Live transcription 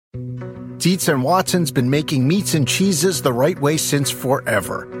Dietz and Watson's been making meats and cheeses the right way since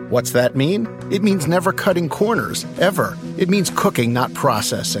forever. What's that mean? It means never cutting corners, ever. It means cooking, not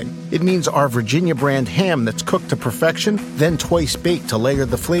processing. It means our Virginia brand ham that's cooked to perfection, then twice baked to layer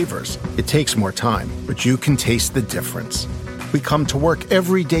the flavors. It takes more time, but you can taste the difference. We come to work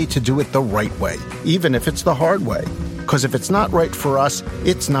every day to do it the right way, even if it's the hard way. Because if it's not right for us,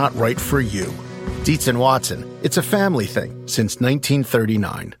 it's not right for you. Dietz and Watson, it's a family thing since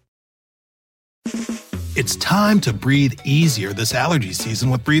 1939. It's time to breathe easier this allergy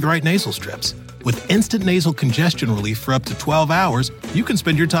season with Breathe Right nasal strips. With instant nasal congestion relief for up to 12 hours, you can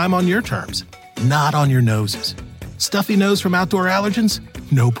spend your time on your terms, not on your noses. Stuffy nose from outdoor allergens?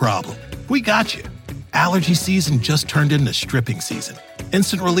 No problem. We got you. Allergy season just turned into stripping season.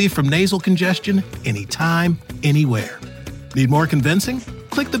 Instant relief from nasal congestion anytime, anywhere. Need more convincing?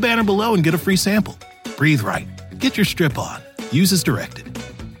 Click the banner below and get a free sample. Breathe Right. Get your strip on. Use as directed.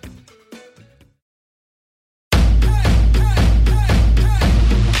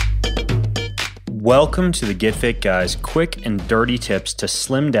 Welcome to the Get Fit Guys quick and dirty tips to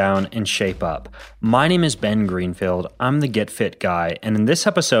slim down and shape up. My name is Ben Greenfield. I'm the Get Fit Guy, and in this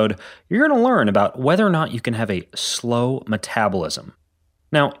episode, you're going to learn about whether or not you can have a slow metabolism.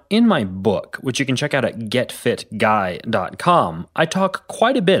 Now, in my book, which you can check out at getfitguy.com, I talk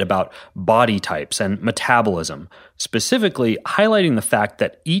quite a bit about body types and metabolism, specifically highlighting the fact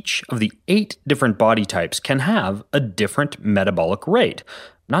that each of the 8 different body types can have a different metabolic rate,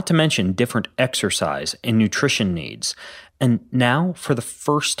 not to mention different exercise and nutrition needs. And now, for the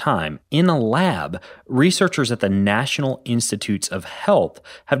first time, in a lab, researchers at the National Institutes of Health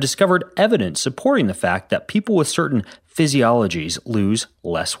have discovered evidence supporting the fact that people with certain physiologies lose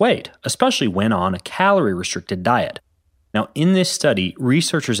less weight, especially when on a calorie-restricted diet. Now, in this study,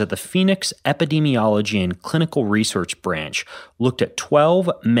 researchers at the Phoenix Epidemiology and Clinical Research Branch looked at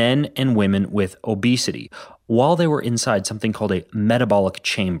 12 men and women with obesity while they were inside something called a metabolic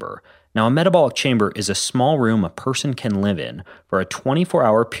chamber. Now, a metabolic chamber is a small room a person can live in for a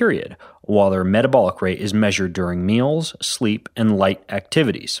 24-hour period while their metabolic rate is measured during meals, sleep, and light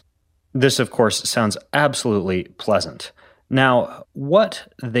activities. This, of course, sounds absolutely pleasant. Now, what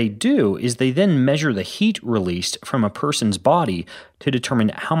they do is they then measure the heat released from a person's body to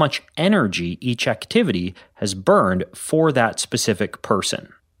determine how much energy each activity has burned for that specific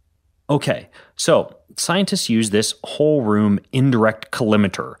person. Okay, so scientists use this whole room indirect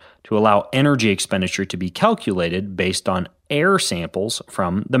colorimeter to allow energy expenditure to be calculated based on air samples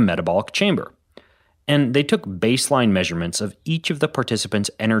from the metabolic chamber. And they took baseline measurements of each of the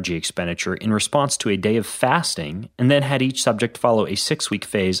participants' energy expenditure in response to a day of fasting, and then had each subject follow a 6-week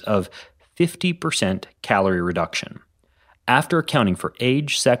phase of 50% calorie reduction. After accounting for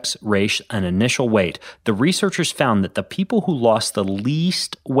age, sex, race, and initial weight, the researchers found that the people who lost the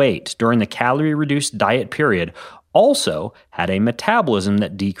least weight during the calorie-reduced diet period also had a metabolism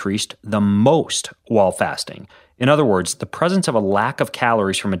that decreased the most while fasting. In other words, the presence of a lack of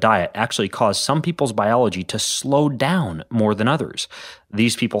calories from a diet actually caused some people's biology to slow down more than others.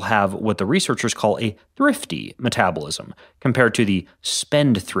 These people have what the researchers call a thrifty metabolism, compared to the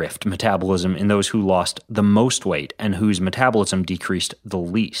spendthrift metabolism in those who lost the most weight and whose metabolism decreased the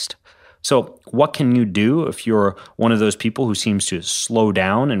least. So what can you do if you're one of those people who seems to slow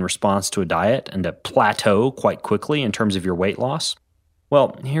down in response to a diet and to plateau quite quickly in terms of your weight loss?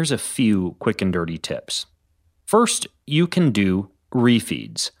 Well, here's a few quick and dirty tips. First, you can do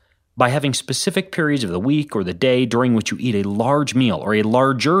refeeds. By having specific periods of the week or the day during which you eat a large meal or a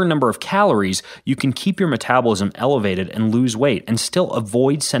larger number of calories, you can keep your metabolism elevated and lose weight and still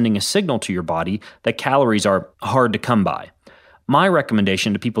avoid sending a signal to your body that calories are hard to come by. My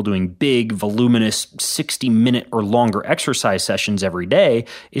recommendation to people doing big, voluminous, 60-minute or longer exercise sessions every day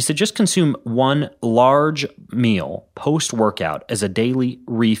is to just consume one large meal post-workout as a daily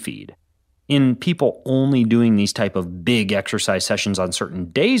refeed. In people only doing these type of big exercise sessions on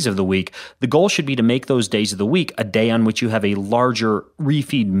certain days of the week, the goal should be to make those days of the week a day on which you have a larger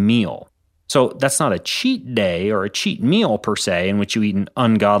refeed meal. So that's not a cheat day or a cheat meal per se in which you eat an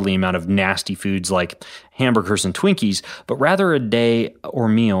ungodly amount of nasty foods like hamburgers and Twinkies, but rather a day or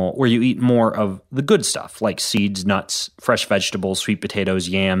meal where you eat more of the good stuff like seeds, nuts, fresh vegetables, sweet potatoes,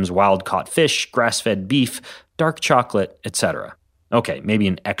 yams, wild-caught fish, grass-fed beef, dark chocolate, etc. Okay, maybe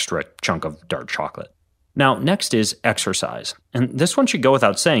an extra chunk of dark chocolate. Now, next is exercise. And this one should go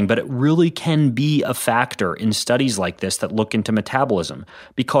without saying, but it really can be a factor in studies like this that look into metabolism,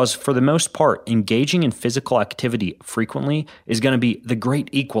 because for the most part, engaging in physical activity frequently is going to be the great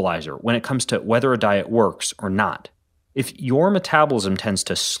equalizer when it comes to whether a diet works or not. If your metabolism tends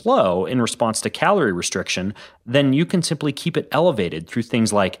to slow in response to calorie restriction, then you can simply keep it elevated through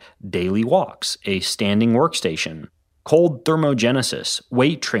things like daily walks, a standing workstation, cold thermogenesis,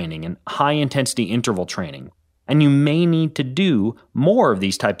 weight training, and high-intensity interval training. And you may need to do more of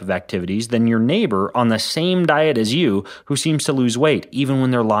these type of activities than your neighbor on the same diet as you who seems to lose weight even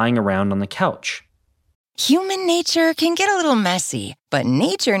when they're lying around on the couch. Human nature can get a little messy, but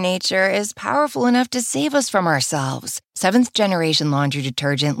nature is powerful enough to save us from ourselves. Seventh Generation Laundry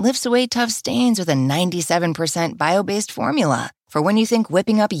Detergent lifts away tough stains with a 97% bio-based formula. For when you think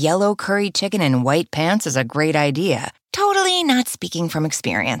whipping up yellow curry chicken in white pants is a great idea. Totally not speaking from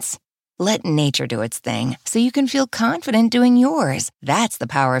experience. Let nature do its thing so you can feel confident doing yours. That's the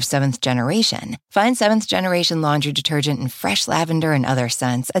power of Seventh Generation. Find Seventh Generation Laundry Detergent in fresh lavender and other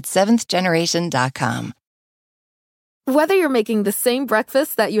scents at seventhgeneration.com. Whether you're making the same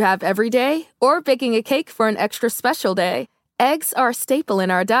breakfast that you have every day or baking a cake for an extra special day, eggs are a staple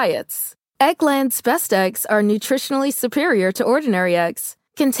in our diets. Eggland's Best Eggs are nutritionally superior to ordinary eggs,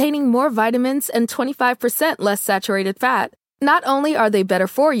 containing more vitamins and 25% less saturated fat. Not only are they better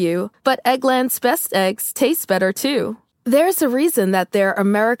for you, but Eggland's Best Eggs taste better too. There's a reason that they're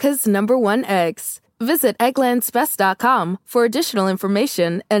America's #1 eggs. Visit egglandsbest.com for additional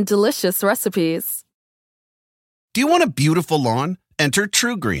information and delicious recipes. Do you want a beautiful lawn? Enter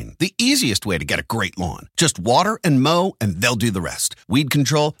TruGreen, the easiest way to get a great lawn. Just water and mow, and they'll do the rest. Weed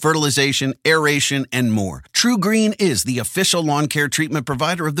control, fertilization, aeration, and more. TruGreen is the official lawn care treatment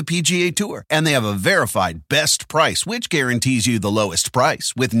provider of the PGA Tour, and they have a verified best price, which guarantees you the lowest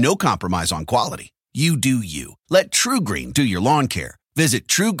price with no compromise on quality. You do you. Let TruGreen do your lawn care. Visit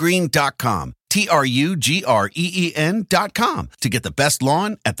TruGreen.com, TruGreen.com, to get the best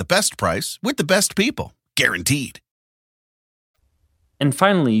lawn at the best price with the best people. Guaranteed. And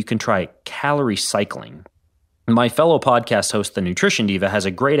finally, you can try calorie cycling. My fellow podcast host, The Nutrition Diva, has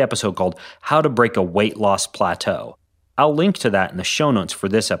a great episode called How to Break a Weight Loss Plateau. I'll link to that in the show notes for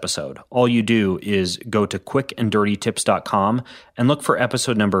this episode. All you do is go to quickanddirtytips.com and look for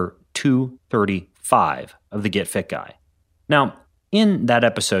episode number 235 of the Get Fit Guy. Now, in that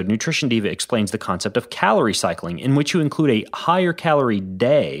episode, Nutrition Diva explains the concept of calorie cycling, in which you include a higher calorie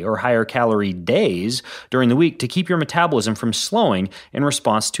day or higher calorie days during the week to keep your metabolism from slowing in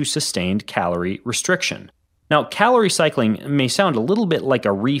response to sustained calorie restriction. Now, calorie cycling may sound a little bit like a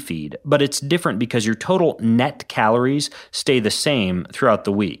refeed, but it's different because your total net calories stay the same throughout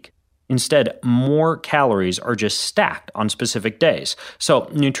the week. Instead, more calories are just stacked on specific days. So,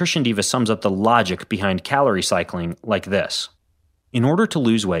 Nutrition Diva sums up the logic behind calorie cycling like this. In order to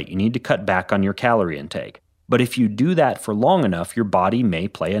lose weight, you need to cut back on your calorie intake. But if you do that for long enough, your body may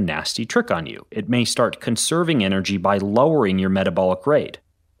play a nasty trick on you. It may start conserving energy by lowering your metabolic rate.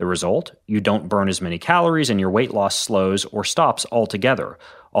 The result? You don't burn as many calories and your weight loss slows or stops altogether.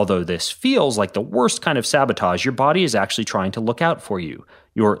 Although this feels like the worst kind of sabotage, your body is actually trying to look out for you.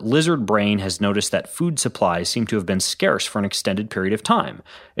 Your lizard brain has noticed that food supplies seem to have been scarce for an extended period of time.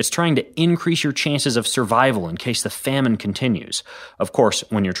 It's trying to increase your chances of survival in case the famine continues. Of course,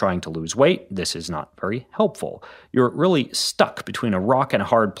 when you're trying to lose weight, this is not very helpful. You're really stuck between a rock and a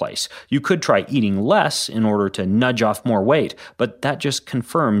hard place. You could try eating less in order to nudge off more weight, but that just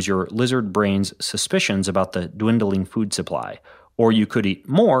confirms your lizard brain's suspicions about the dwindling food supply. Or you could eat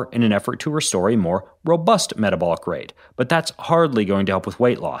more in an effort to restore a more robust metabolic rate. But that's hardly going to help with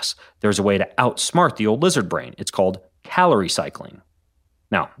weight loss. There's a way to outsmart the old lizard brain. It's called calorie cycling.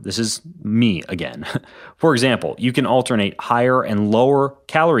 Now, this is me again. For example, you can alternate higher and lower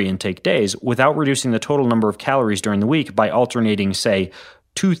calorie intake days without reducing the total number of calories during the week by alternating, say,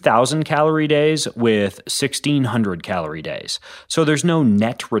 2,000 calorie days with 1,600 calorie days. So there's no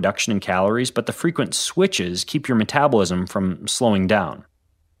net reduction in calories, but the frequent switches keep your metabolism from slowing down.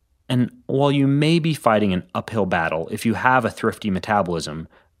 And while you may be fighting an uphill battle if you have a thrifty metabolism,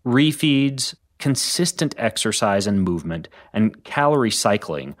 refeeds, consistent exercise and movement, and calorie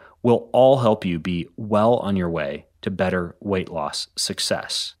cycling will all help you be well on your way to better weight loss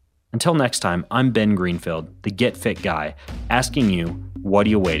success. Until next time, I'm Ben Greenfield, the Get Fit Guy, asking you, what are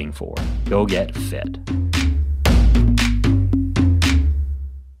you waiting for? Go get fit.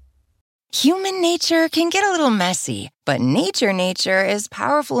 Human nature can get a little messy, but nature is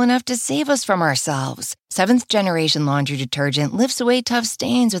powerful enough to save us from ourselves. Seventh Generation Laundry Detergent lifts away tough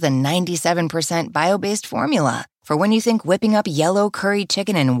stains with a 97% bio-based formula. For when you think whipping up yellow curry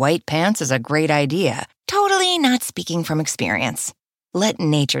chicken in white pants is a great idea. Totally not speaking from experience. Let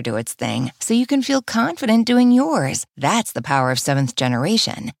nature do its thing so you can feel confident doing yours. That's the power of Seventh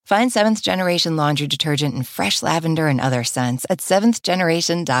Generation. Find Seventh Generation Laundry Detergent in fresh lavender and other scents at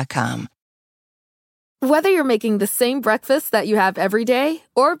seventhgeneration.com. Whether you're making the same breakfast that you have every day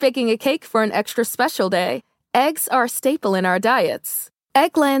or baking a cake for an extra special day, eggs are a staple in our diets.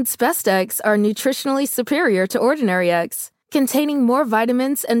 Eggland's Best Eggs are nutritionally superior to ordinary eggs, containing more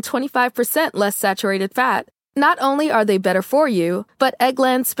vitamins and 25% less saturated fat. Not only are they better for you, but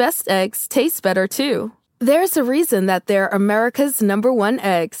Eggland's Best Eggs taste better too. There's a reason that they're America's #1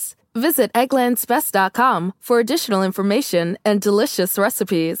 eggs. Visit egglandsbest.com for additional information and delicious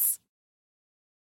recipes.